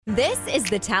This is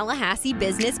the Tallahassee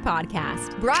Business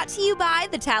Podcast, brought to you by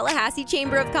the Tallahassee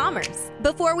Chamber of Commerce.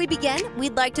 Before we begin,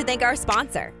 we'd like to thank our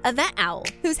sponsor, Event Owl,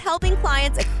 who's helping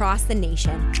clients across the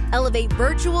nation elevate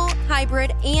virtual,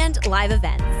 hybrid, and live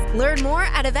events. Learn more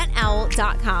at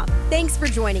eventowl.com. Thanks for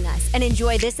joining us and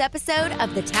enjoy this episode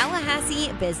of the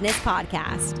Tallahassee Business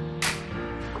Podcast.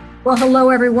 Well,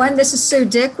 hello, everyone. This is Sue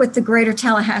Dick with the Greater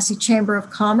Tallahassee Chamber of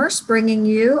Commerce, bringing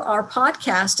you our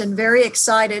podcast, and very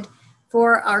excited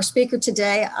for our speaker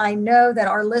today. I know that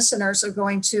our listeners are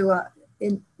going to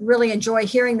really enjoy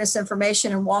hearing this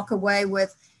information and walk away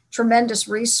with tremendous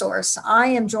resource. I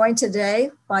am joined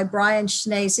today by Brian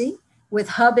Schnazy with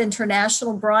Hub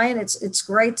International. Brian, it's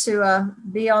great to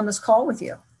be on this call with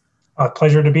you.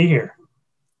 Pleasure to be here.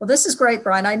 Well, this is great,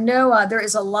 Brian. I know there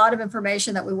is a lot of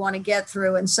information that we want to get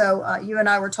through. And so you and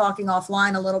I were talking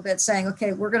offline a little bit saying,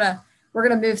 okay, we're going to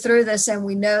move through this. And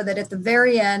we know that at the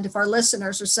very end, if our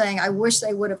listeners are saying, I wish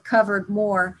they would have covered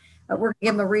more, we're going to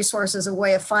give them a resource as a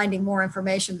way of finding more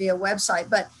information via website.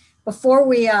 But before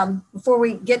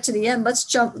we get to the end, let's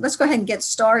go ahead and get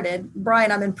started.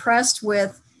 Brian, I'm impressed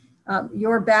with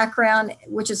your background,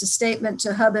 which is a statement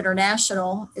to Hub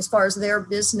International as far as their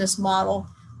business model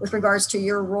with regards to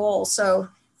your role. So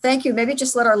thank you. Maybe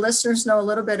just let our listeners know a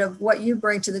little bit of what you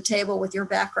bring to the table with your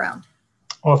background.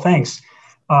 Well, thanks.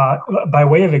 By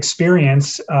way of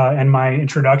experience and my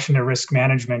introduction to risk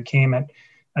management came at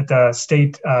the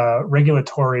state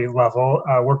regulatory level,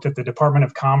 worked at the Department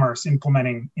of Commerce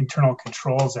implementing internal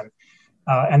controls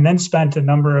and then spent a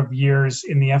number of years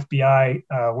in the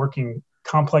FBI working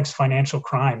complex financial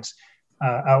crimes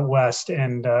out west,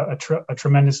 and a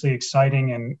tremendously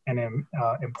exciting and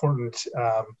important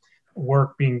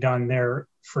work being done there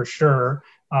for sure.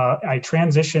 I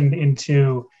transitioned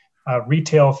into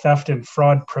retail theft and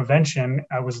fraud prevention.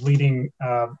 I was leading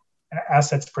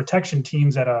assets protection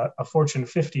teams at a Fortune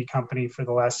 50 company for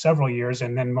the last several years,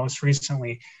 and then most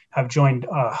recently have joined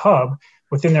Hub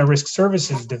within their risk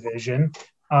services division.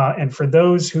 And for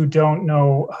those who don't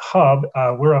know Hub,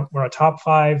 we're a top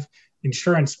 5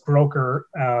 insurance broker,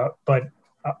 but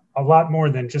a lot more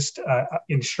than just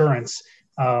insurance.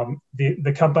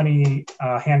 The company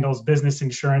handles business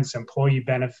insurance, employee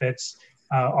benefits,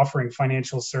 offering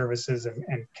financial services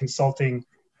and consulting.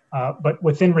 But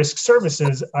within risk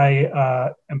services,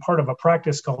 I am part of a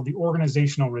practice called the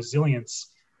Organizational Resilience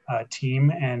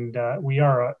Team, and we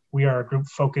are a group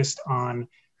focused on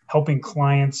helping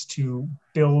clients to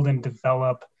build and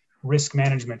develop risk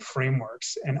management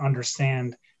frameworks and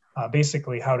understand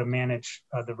basically how to manage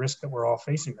the risk that we're all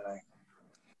facing today.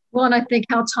 Well, and I think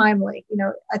how timely,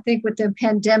 I think with the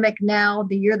pandemic now,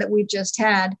 the year that we just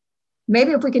had,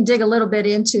 maybe if we can dig a little bit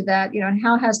into that, and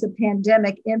how has the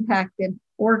pandemic impacted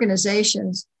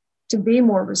organizations to be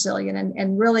more resilient,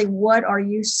 and really what are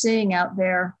you seeing out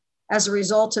there as a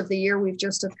result of the year we've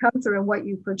just have come through and what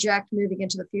you project moving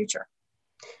into the future?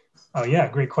 Oh yeah,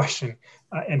 great question.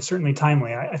 And certainly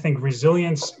timely. I think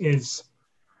resilience is,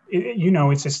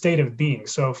 it's a state of being.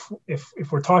 So if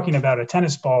we're talking about a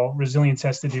tennis ball, resilience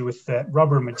has to do with that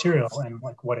rubber material and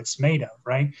like what it's made of,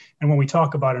 right? And when we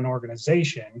talk about an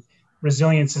organization,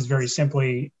 resilience is very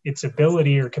simply its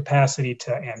ability or capacity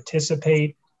to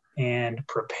anticipate and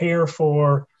prepare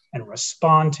for and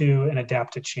respond to and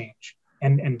adapt to change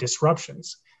and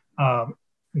disruptions.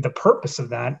 The purpose of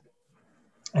that,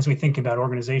 as we think about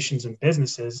organizations and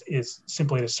businesses, is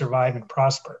simply to survive and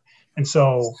prosper. And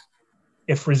so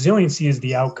if resiliency is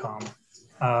the outcome,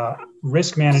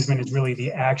 risk management is really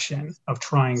the action of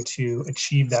trying to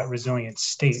achieve that resilient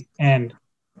state. And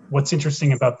what's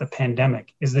interesting about the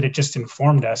pandemic is that it just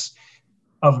informed us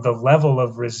of the level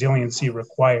of resiliency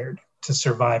required to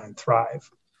survive and thrive.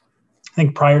 I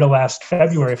think prior to last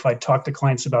February, if I talked to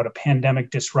clients about a pandemic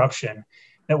disruption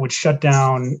that would shut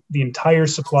down the entire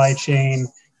supply chain,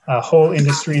 whole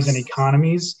industries and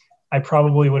economies, I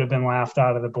probably would have been laughed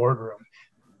out of the boardroom.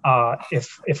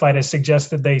 If I'd have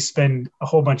suggested they spend a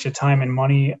whole bunch of time and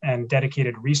money and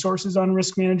dedicated resources on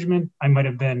risk management, I might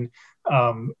have been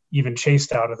even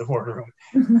chased out of the boardroom.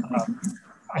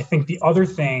 I think the other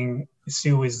thing,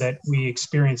 Sue, is that we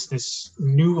experienced this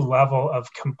new level of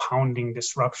compounding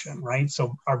disruption, right?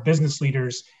 So our business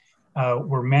leaders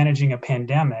were managing a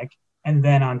pandemic, and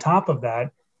then on top of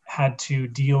that, had to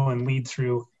deal and lead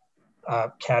through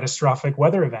catastrophic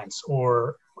weather events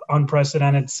or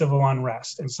unprecedented civil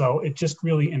unrest. And so it just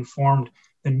really informed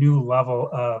the new level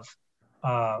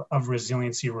of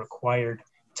resiliency required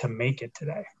to make it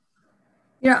today.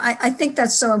 I think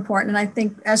that's so important. And I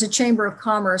think as a Chamber of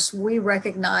Commerce, we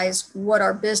recognize what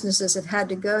our businesses have had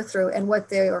to go through and what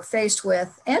they are faced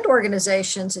with, and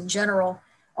organizations in general,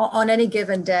 on any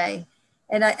given day.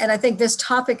 And I think this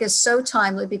topic is so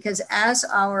timely because as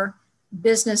our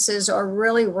businesses are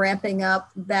really ramping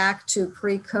up back to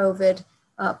pre-COVID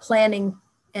planning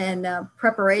and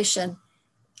preparation,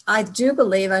 I do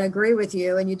believe, I agree with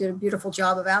you, and you did a beautiful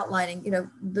job of outlining,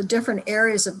 the different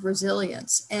areas of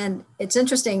resilience. And it's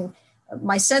interesting,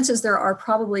 my sense is there are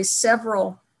probably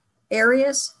several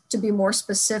areas, to be more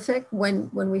specific,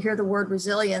 when we hear the word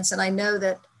resilience. And I know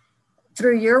that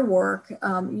through your work,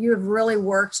 you have really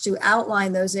worked to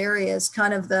outline those areas,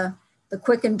 kind of the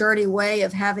quick and dirty way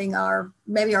of having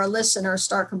maybe our listeners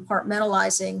start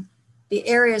compartmentalizing the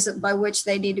areas by which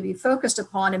they need to be focused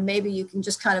upon. And maybe you can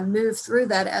just kind of move through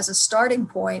that as a starting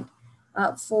point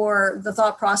for the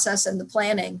thought process and the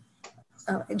planning,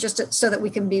 so that we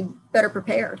can be better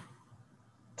prepared.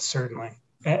 Certainly.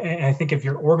 And I think if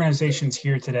your organization's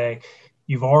here today,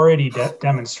 you've already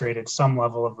demonstrated some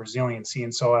level of resiliency.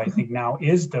 And so I think now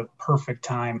is the perfect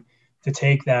time to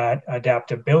take that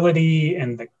adaptability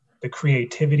and the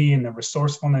creativity and the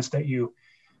resourcefulness that you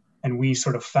and we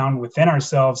sort of found within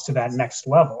ourselves to that next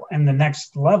level. And the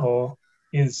next level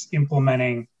is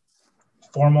implementing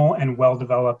formal and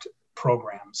well-developed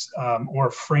programs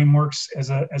or frameworks,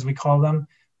 as we call them.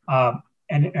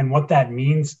 And what that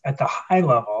means at the high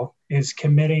level is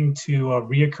committing to a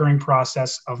reoccurring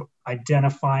process of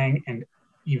identifying and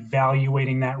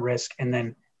evaluating that risk and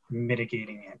then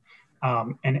mitigating it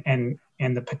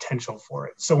and the potential for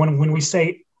it. So when we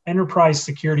say enterprise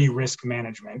security risk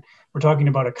management, we're talking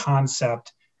about a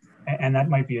concept, and that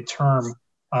might be a term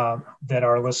that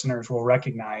our listeners will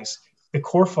recognize. The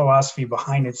core philosophy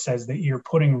behind it says that you're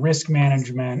putting risk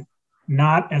management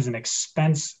not as an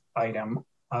expense item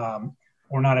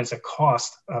or not as a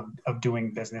cost of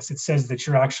doing business. It says that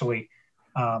you're actually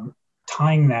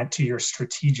tying that to your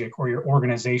strategic or your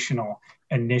organizational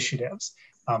initiatives.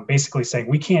 Basically saying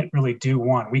we can't really do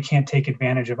one. We can't take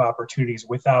advantage of opportunities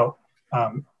without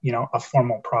a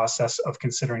formal process of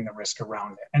considering the risk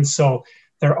around it. And so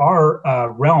there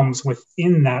are realms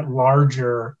within that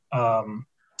larger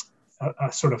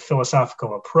sort of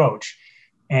philosophical approach.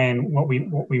 And what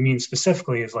we mean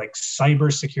specifically is like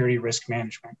cybersecurity risk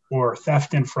management or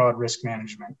theft and fraud risk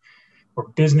management or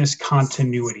business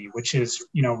continuity, which is,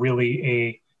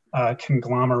 really a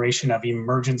conglomeration of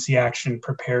emergency action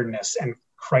preparedness and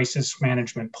crisis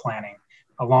management planning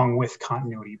along with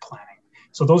continuity planning.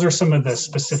 So those are some of the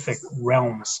specific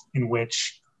realms in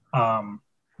which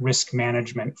risk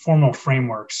management formal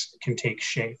frameworks can take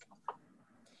shape.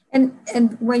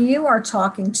 And when you are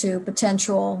talking to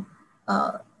potential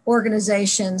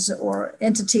organizations or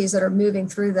entities that are moving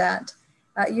through that,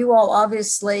 you all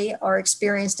obviously are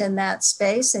experienced in that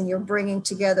space, and you're bringing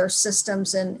together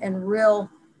systems and real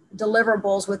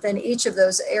deliverables within each of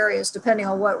those areas, depending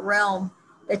on what realm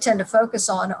they tend to focus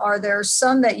on. Are there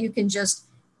some that you can just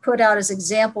put out as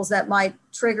examples that might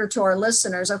trigger to our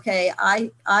listeners, okay,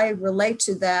 I relate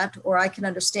to that, or I can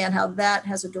understand how that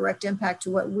has a direct impact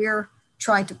to what we're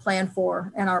trying to plan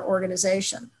for in our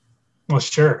organization? Well,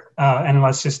 sure. And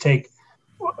let's just take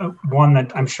one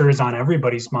that I'm sure is on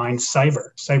everybody's mind,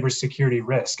 cybersecurity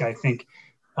risk. I think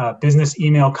business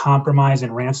email compromise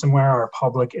and ransomware are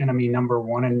public enemy number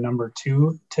 1 and number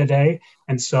 2 today.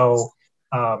 And so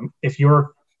if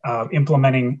you're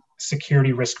implementing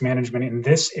security risk management in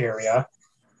this area,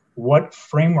 what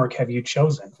framework have you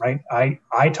chosen, right?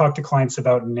 I talk to clients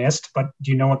about NIST, but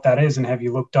do you know what that is? And have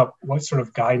you looked up what sort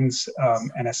of guidance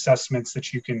and assessments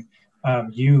that you can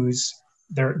use?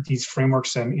 These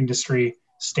frameworks and industry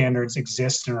standards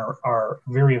exist and are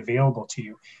very available to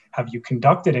you. Have you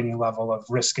conducted any level of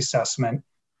risk assessment?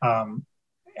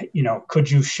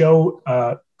 Could you show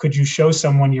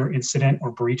someone your incident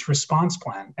or breach response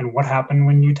plan and what happened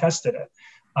when you tested it?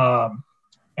 And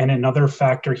another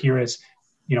factor here is,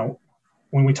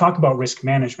 when we talk about risk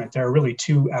management, there are really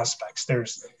 2 aspects.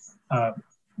 There's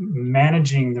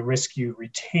managing the risk you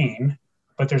retain,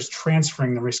 but there's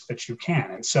transferring the risk that you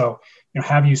can. And so,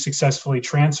 have you successfully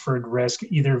transferred risk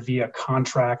either via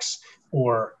contracts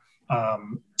or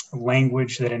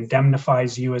language that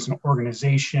indemnifies you as an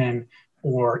organization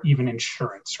or even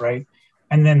insurance, right?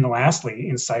 And then lastly,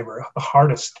 in cyber, the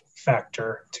hardest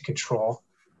factor to control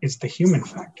is the human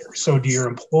factor. So do your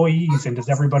employees and does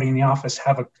everybody in the office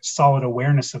have a solid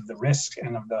awareness of the risk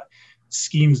and of the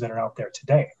schemes that are out there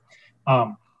today?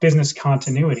 Business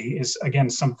continuity is, again,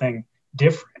 something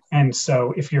different. And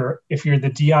so if you're the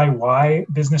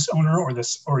DIY business owner or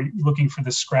looking for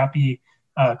the scrappy,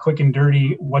 quick and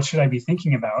dirty, what should I be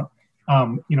thinking about?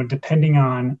 Depending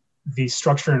on the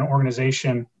structure and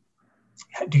organization,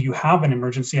 do you have an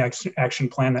emergency action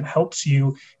plan that helps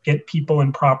you get people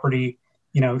and property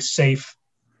safe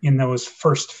in those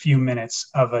first few minutes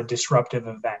of a disruptive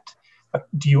event?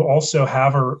 Do you also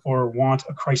have or want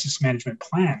a crisis management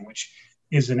plan, which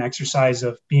is an exercise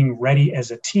of being ready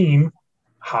as a team?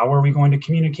 How are we going to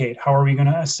communicate? How are we going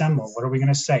to assemble? What are we going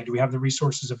to say? Do we have the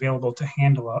resources available to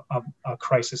handle a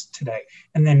crisis today?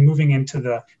 And then moving into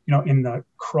the, in the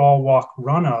crawl, walk,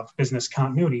 run of business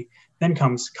continuity, then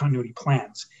comes continuity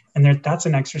plans. And that's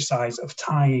an exercise of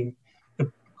tying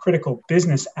the critical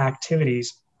business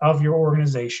activities of your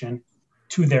organization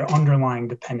to their underlying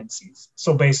dependencies.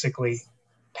 So basically,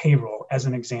 payroll as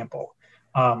an example.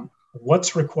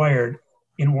 What's required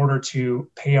in order to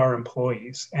pay our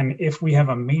employees? And if we have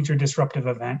a major disruptive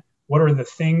event, what are the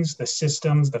things, the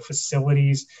systems, the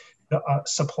facilities, the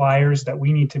suppliers that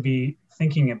we need to be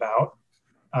thinking about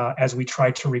as we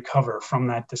try to recover from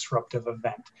that disruptive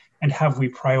event? And have we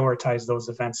prioritized those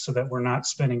events so that we're not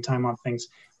spending time on things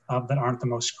that aren't the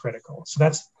most critical? So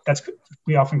that's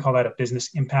we often call that a business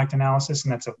impact analysis,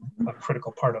 and that's a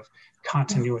critical part of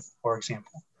continuity, for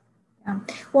example. Yeah.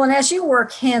 Well, and as you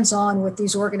work hands-on with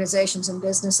these organizations and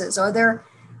businesses, are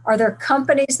there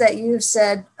companies that you've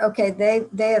said, okay,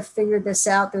 they have figured this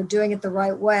out, they're doing it the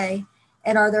right way,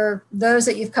 and are there those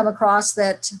that you've come across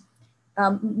that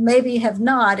maybe have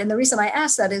not? And the reason I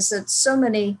ask that is that so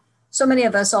many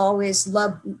of us always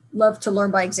love to learn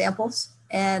by examples,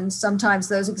 and sometimes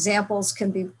those examples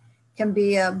can be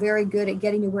very good at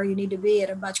getting you where you need to be at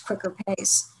a much quicker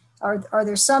pace. Are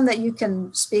there some that you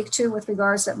can speak to with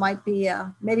regards that might be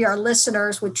maybe our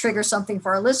listeners would trigger something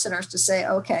for our listeners to say,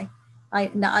 okay, I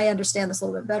understand this a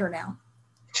little bit better now?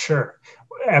 Sure,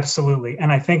 absolutely.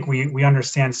 And I think we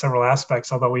understand several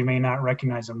aspects, although we may not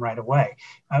recognize them right away.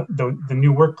 The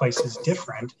new workplace is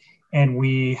different, and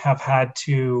we have had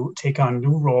to take on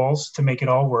new roles to make it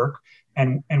all work.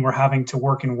 And we're having to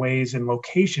work in ways and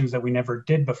locations that we never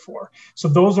did before. So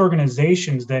those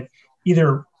organizations that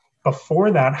either before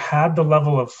that had the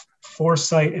level of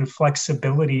foresight and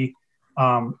flexibility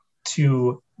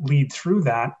to lead through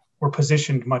that were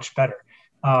positioned much better.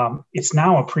 It's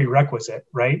now a prerequisite,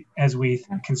 right? As we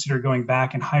consider going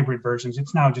back in hybrid versions,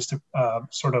 it's now just a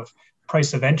sort of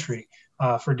price of entry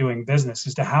for doing business,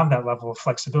 is to have that level of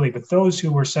flexibility. But those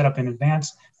who were set up in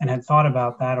advance and had thought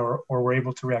about that or were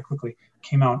able to react quickly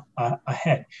came out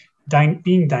ahead.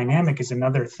 Being dynamic is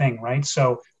another thing, right?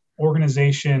 So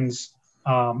organizations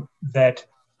that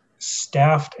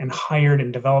staffed and hired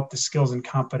and developed the skills and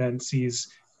competencies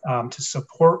to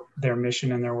support their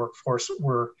mission and their workforce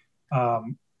were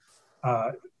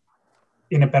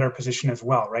in a better position as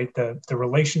well, right? The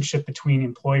relationship between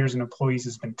employers and employees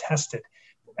has been tested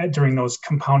during those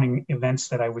compounding events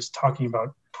that I was talking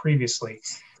about previously.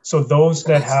 So those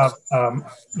that have,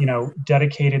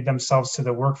 dedicated themselves to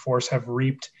the workforce have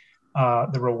reaped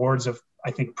the rewards of,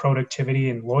 I think, productivity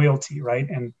and loyalty, right?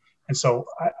 And so,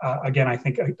 again, I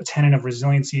think a tenet of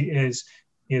resiliency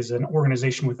is an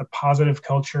organization with a positive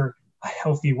culture, a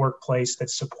healthy workplace that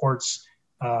supports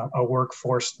a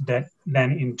workforce that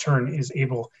then in turn is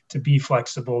able to be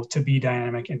flexible, to be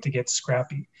dynamic, and to get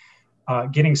scrappy.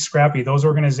 Getting scrappy, those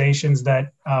organizations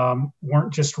that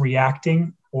weren't just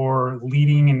reacting or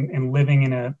leading and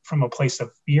living from a place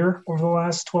of fear over the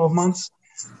last 12 months,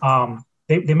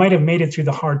 they might have made it through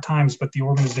the hard times, but the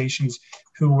organizations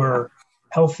who were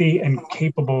healthy and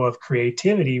capable of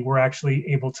creativity were actually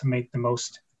able to make the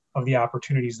most of the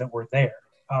opportunities that were there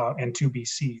and to be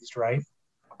seized, right?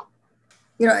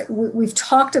 We've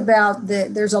talked about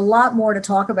there's a lot more to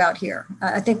talk about here.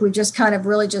 I think we just kind of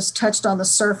really just touched on the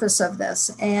surface of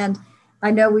this. And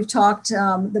I know we've talked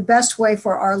the best way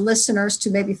for our listeners to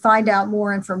maybe find out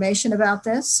more information about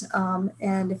this.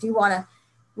 And if you want to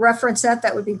reference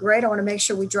that would be great. I want to make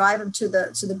sure we drive them to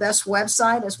the best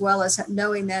website, as well as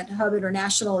knowing that Hub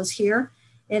International is here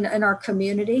in our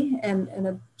community and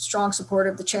a strong supporter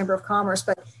of the Chamber of Commerce.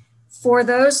 But for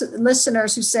those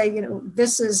listeners who say,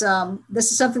 this is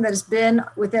something that has been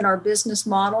within our business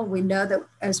model, we know that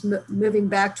as moving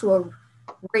back to a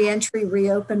reentry,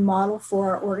 reopen model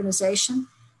for our organization,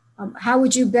 what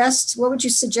would you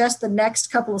suggest the next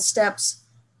couple of steps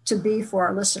to be for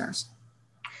our listeners?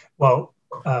 Well,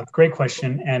 great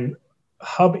question. And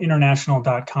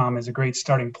hubinternational.com is a great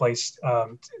starting place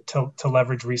to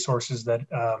leverage resources that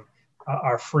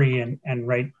are free and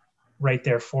right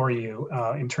there for you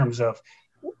in terms of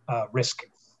risk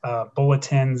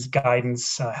bulletins,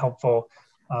 guidance, helpful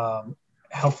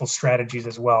strategies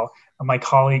as well. My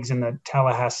colleagues in the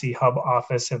Tallahassee Hub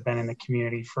office have been in the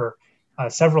community for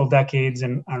several decades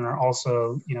and are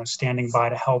also, standing by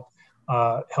to help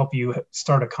you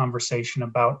start a conversation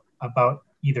about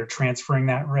either transferring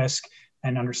that risk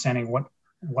and understanding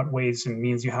what ways and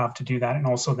means you have to do that, and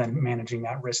also then managing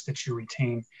that risk that you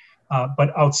retain.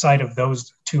 But outside of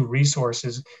those two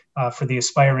resources, for the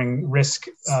aspiring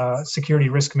security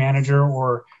risk manager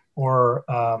or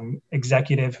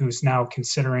executive who's now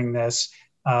considering this,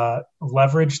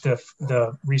 leverage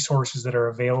the resources that are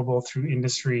available through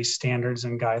industry standards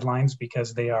and guidelines,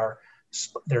 because they're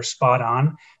spot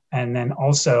on. And then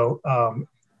also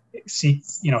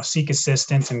seek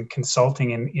assistance and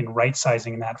consulting in right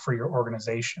sizing that for your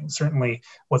organization. Certainly,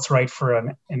 what's right for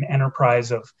an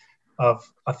enterprise of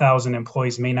 1,000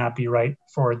 employees may not be right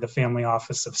for the family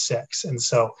office of 6. And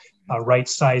so right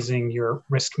sizing your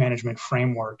risk management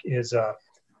framework is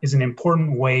an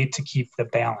important way to keep the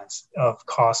balance of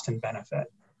cost and benefit.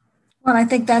 Well, I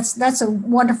think that's a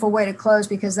wonderful way to close,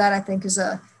 because that, I think, is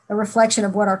a reflection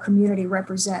of what our community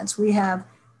represents. We have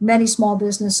many small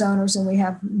business owners and we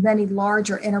have many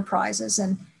larger enterprises.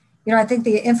 And, I think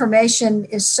the information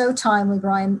is so timely,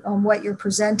 Brian, on what you're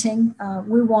presenting.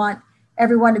 We want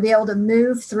everyone to be able to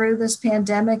move through this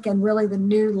pandemic and really the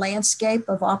new landscape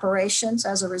of operations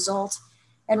as a result,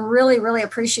 and really, really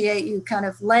appreciate you kind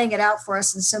of laying it out for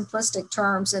us in simplistic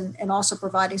terms and also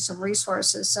providing some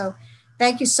resources. So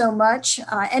thank you so much.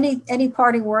 Any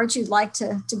parting words you'd like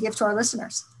to give to our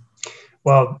listeners?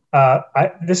 Well,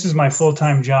 this is my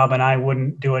full-time job, and I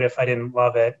wouldn't do it if I didn't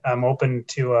love it. I'm open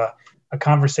to a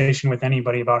conversation with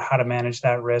anybody about how to manage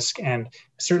that risk, and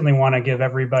certainly want to give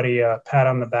everybody a pat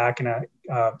on the back and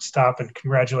a stop and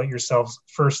congratulate yourselves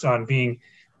first on being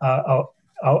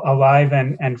alive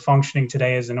and functioning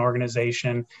today as an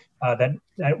organization. That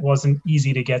wasn't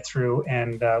easy to get through,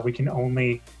 and we can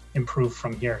only improve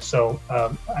from here. So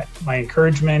my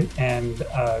encouragement and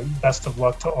best of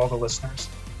luck to all the listeners.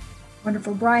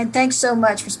 Wonderful. Brian, thanks so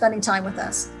much for spending time with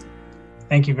us.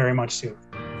 Thank you very much, Sue.